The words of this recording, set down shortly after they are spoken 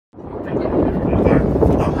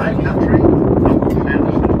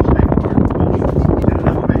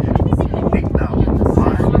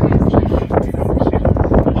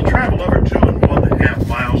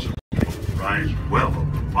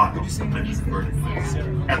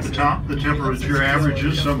forward. At the top, the temperature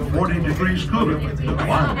averages some 40 degrees cooler. The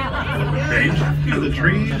climate will change, and the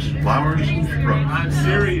trees, flowers, and shrubs. I'm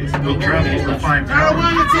serious. We'll travel over 5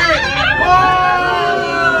 hours.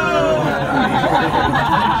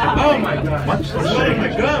 Oh my God. What's the saying?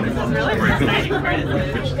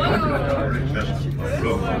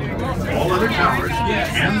 All other towers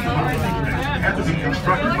and had to be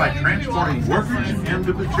constructed by transporting workers and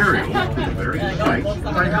the materials to the various sites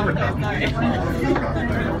by helicopter.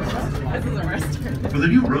 For the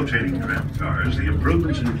new rotating tram cars, the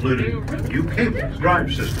improvements included new cable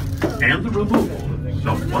drive system and the removal of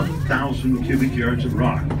some 1,000 cubic yards of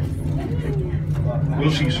rock.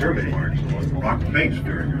 We'll see survey marks along the rock face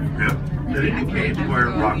during our trip that indicate where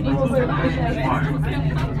rock removal is required.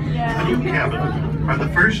 The new cabins are the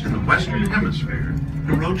first in the Western Hemisphere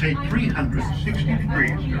to rotate 360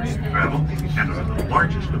 degrees during travel and are the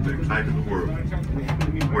largest of their type in the world.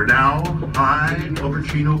 We're now high over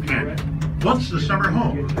Chino Canyon, once the summer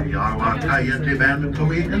home of the Agua Caliente band of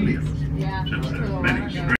Coe Indians. Since there are many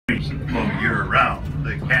streams that flow year-round,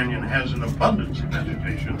 the canyon has an abundance of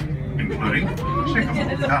vegetation, including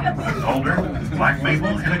sycamore, cottonwood, alder, black maple,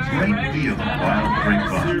 and a great deal of wild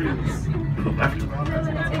grapevine. To the left of us,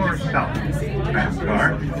 or south of the tram car,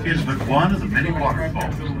 is but one of the many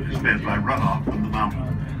waterfalls that is fed by runoff from the mountain.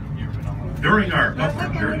 During our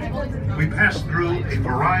upward journey, we passed through a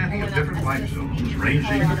variety of different life zones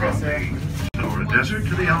ranging from the Sonora Desert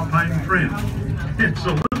to the Alpine Trail. It's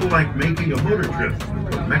a little like making a motor trip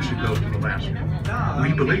from Mexico to Alaska.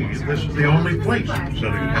 We believe this is the only place in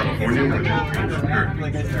Southern California where this train occurred.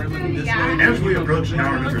 As we approach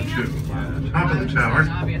tower number 2, at the top of the tower,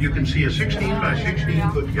 you can see a 16 by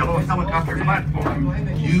 16 foot yellow helicopter platform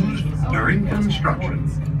used during construction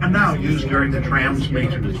and now used during the tram's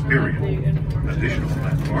maintenance period. Additional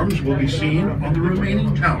platforms will be seen on the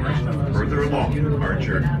remaining towers further along our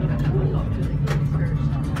journey.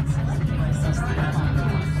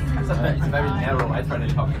 It's very narrow. I try to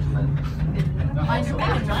talk to them. Mine's really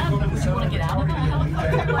loud. I just want to get out of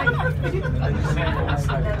here.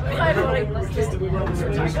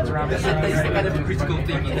 That's the kind of critical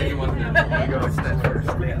thinking that you want to do.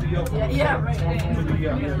 Yeah, right.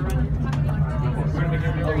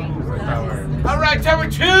 All right, tower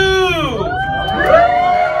 2!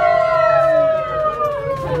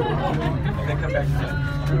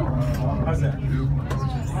 How's that?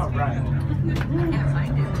 All right.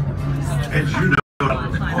 As you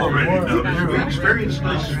already noticed, we experienced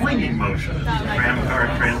the swinging motion as the tram car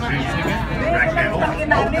transition. Track cable,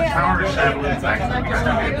 both the tower saddle and back to the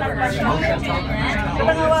track cable. This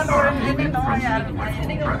motion are moving from the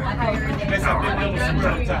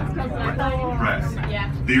track.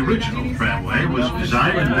 The original tramway was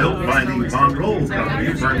designed and built by the Gondola company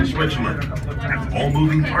in Bern, Switzerland, and all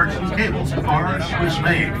moving parts and cables are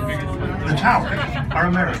Swiss-made. The towers are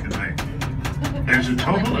American-made. There's a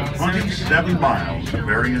total of 27 miles of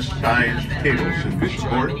various sized cables to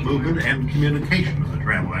support movement and communication of the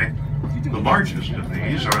tramway. The largest of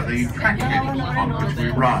these are the track cables on which we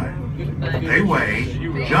ride. They weigh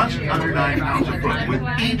just under 9 pounds a foot, with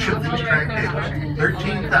each of these track cables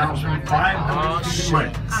 13,500 feet in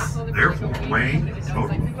length. Therefore, weighing a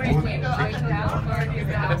total of 46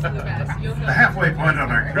 The halfway point on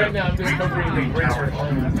our trip is between towers 2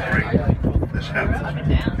 and 3. This happens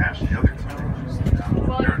past the other towers.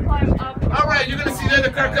 All right, you're going to see the other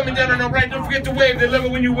car coming down on the right. Don't forget to wave. They love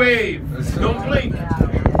it when you wave. Don't blink.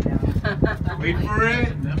 Wait for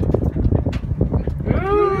it. There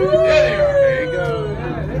they are. There you go.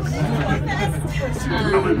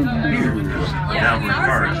 The downward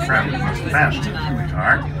car is traveling much faster than we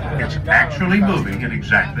are. It's actually moving at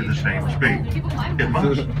exactly the same speed. It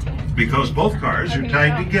must, because both cars are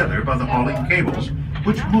tied together by the hauling cables,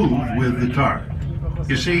 which move with the car.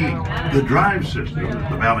 You see, the drive system at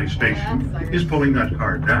the Valley Station is pulling that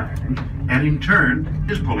car down, and in turn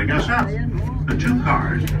is pulling us up. The two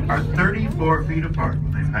cars are 34 feet apart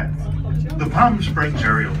when they pass. The Palm Springs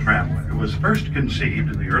aerial tramway was first conceived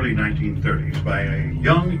in the early 1930s by a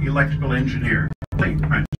young electrical engineer, late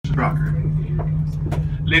Francis Crocker.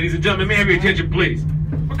 Ladies and gentlemen, may I have your attention, please?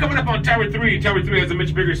 We're coming up on Tower 3. Tower 3 has a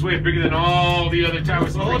much bigger sway, bigger than all the other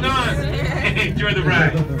towers, so hold on. Enjoy the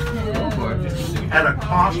ride. At a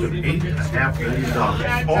cost of $8.5 million,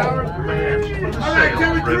 all plans for the sale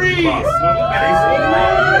of Ribbon Box.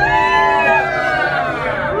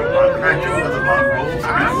 Contracted with the Von Roll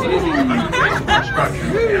undertaking construction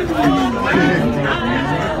and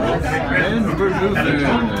installation at a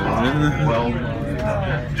total cost of $12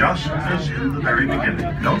 million. just as in the very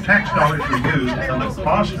beginning, no tax dollars were used, and the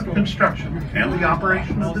cost of construction and the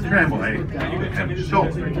operation of the tramway depend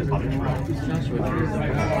solely on its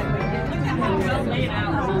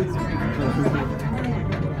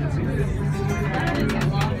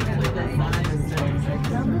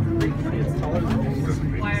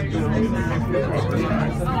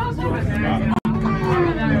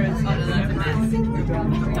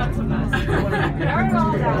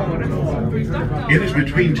It is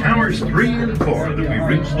between towers 3 and 4 that we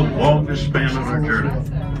reach the longest span of our journey.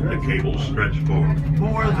 The cables stretch for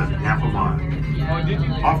more than half a mile.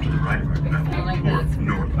 Off to the right of our travel, or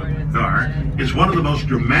north of the car, is one of the most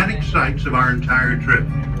dramatic sights of our entire trip,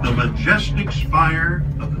 the majestic spire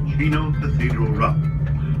of the Jacinto Cathedral Rock,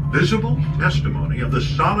 visible testimony of the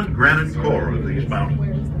solid granite core of these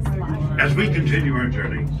mountains. As we continue our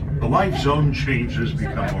journey, the light zone changes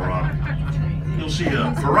become more obvious. You'll see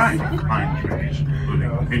a variety of pine trees,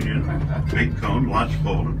 including pinyon, big cone,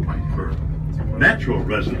 lodgepole, and white fir. Natural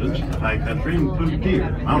residents in the high country include deer,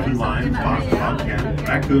 mountain lions, fox, bobcat,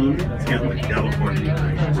 raccoon, and the California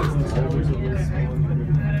gray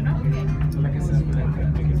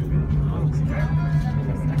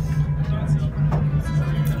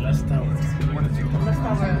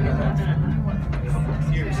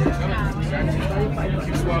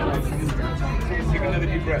squirrel. Take another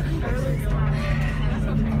deep breath.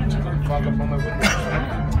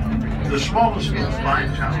 The smallest of the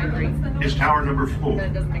 5 towers is tower number 4,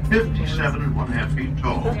 57.5 feet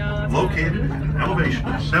tall, located at an elevation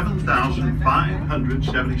of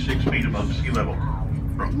 7,576 feet above sea level.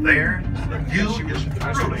 From there, the view is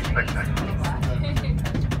truly spectacular.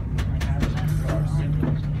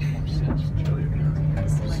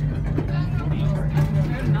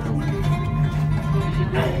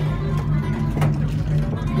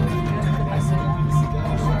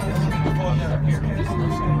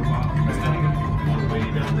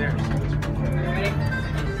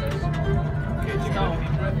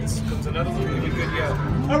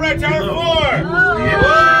 All right, tower 4!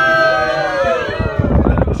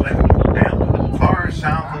 Down far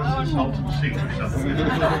south is the Salton Sea, southern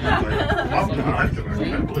off to the left of our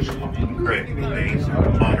travel is Craig, Maine,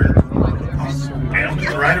 Bonner, and to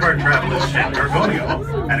the right of our travel is San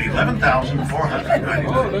Gorgonio at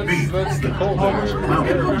 11,499 feet, the tallest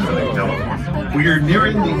mountain in Southern California. We are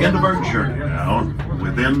nearing the end of our journey now.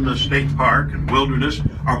 Within the state park and wilderness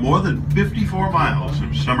are more than 54 miles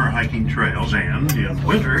of summer hiking trails and, in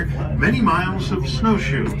winter, many miles of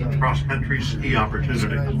snowshoe cross-country ski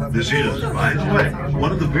opportunities. This is, by the way,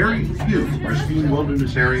 one of the very few pristine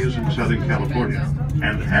wilderness areas in Southern California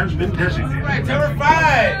and has been designated. Right, tower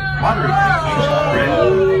 5!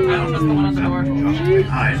 Just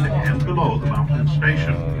behind and below the mountain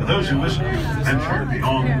station. For those who wish to venture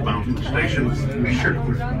beyond the mountain station, be sure to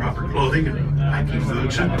wear proper clothing and hiking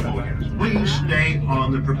boots, and please stay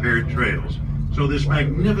on the prepared trails so this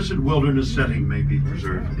magnificent wilderness setting may be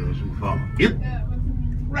preserved for those who follow it.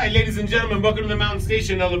 Right, ladies and gentlemen, welcome to the mountain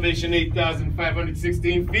station, elevation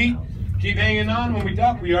 8,516 feet. Keep hanging on. When we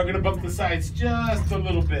dock, we are going to bump the sides just a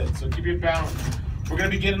little bit, so keep your balance. We're going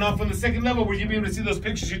to be getting off on the second level where you'll be able to see those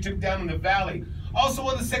pictures you took down in the valley. Also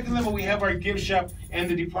on the second level, we have our gift shop and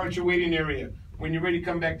the departure waiting area. When you're ready to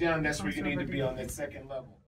come back down, that's where you need to be, on that second level.